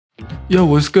Yo,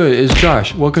 what's good? It's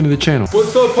Josh. Welcome to the channel.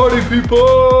 What's up, party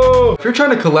people? If you're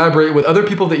trying to collaborate with other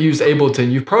people that use Ableton,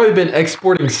 you've probably been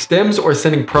exporting stems or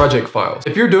sending project files.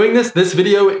 If you're doing this, this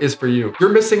video is for you. You're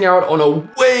missing out on a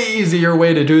way easier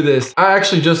way to do this. I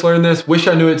actually just learned this, wish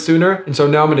I knew it sooner, and so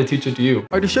now I'm gonna teach it to you. All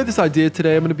right, to share this idea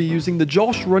today, I'm gonna be using the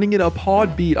Josh running it up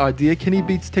hard beat idea, Kenny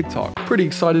Beats TikTok. Pretty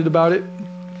excited about it.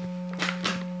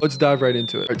 Let's dive right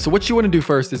into it. All right, so what you wanna do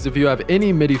first is if you have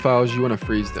any MIDI files, you wanna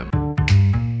freeze them.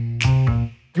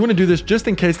 You want to do this just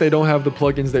in case they don't have the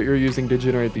plugins that you're using to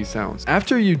generate these sounds.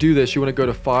 After you do this, you want to go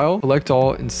to File, Select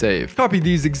All, and Save. Copy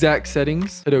these exact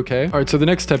settings, hit OK. All right, so the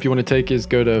next step you want to take is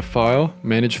go to File,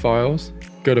 Manage Files,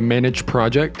 go to Manage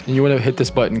Project, and you want to hit this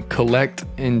button, Collect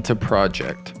into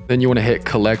Project. Then you want to hit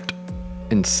Collect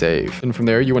and Save. And from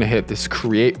there, you want to hit this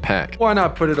Create Pack. Why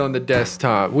not put it on the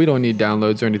desktop? We don't need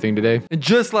downloads or anything today. And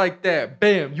just like that,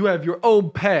 bam, you have your own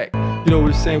pack. You know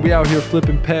what we're saying? We out here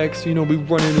flipping packs. You know, we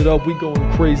running it up. We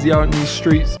going crazy out in these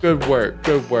streets. Good work.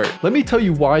 Good work. Let me tell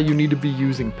you why you need to be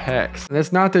using packs. And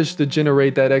that's not just to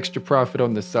generate that extra profit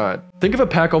on the side. Think of a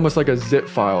pack almost like a zip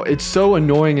file. It's so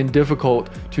annoying and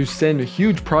difficult to send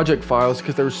huge project files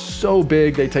because they're so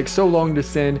big. They take so long to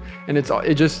send, and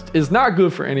it just is not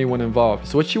good for anyone involved.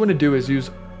 So what you want to do is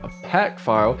use a pack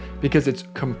file because it's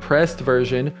compressed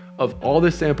version of all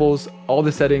the samples, all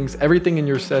the settings, everything in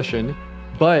your session,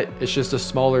 but it's just a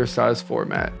smaller size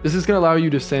format. This is gonna allow you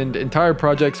to send entire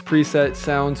projects, presets,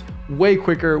 sounds way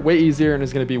quicker, way easier, and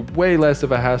is gonna be way less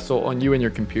of a hassle on you and your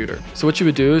computer. So what you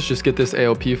would do is just get this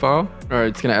ALP file. All right,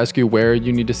 it's gonna ask you where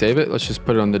you need to save it. Let's just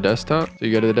put it on the desktop. So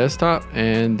you go to the desktop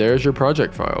and there's your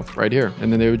project file right here.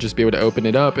 And then they would just be able to open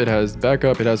it up. It has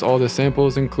backup, it has all the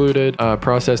samples included,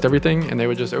 processed everything, and they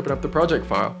would just open up the project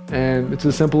file. And it's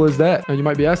as simple as that. Now you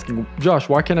might be asking, Josh,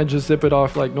 why can't I just zip it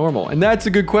off like normal? And that's a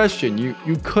good question. You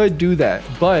could do that,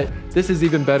 but this is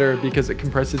even better because it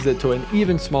compresses it to an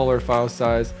even smaller file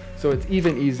size, so it's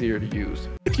even easier to use.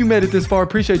 If you made it this far,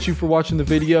 appreciate you for watching the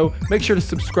video. Make sure to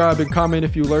subscribe and comment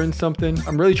if you learned something.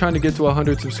 I'm really trying to get to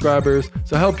 100 subscribers,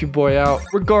 so help your boy out.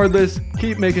 Regardless,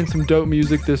 keep making some dope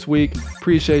music this week.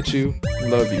 Appreciate you.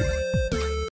 Love you.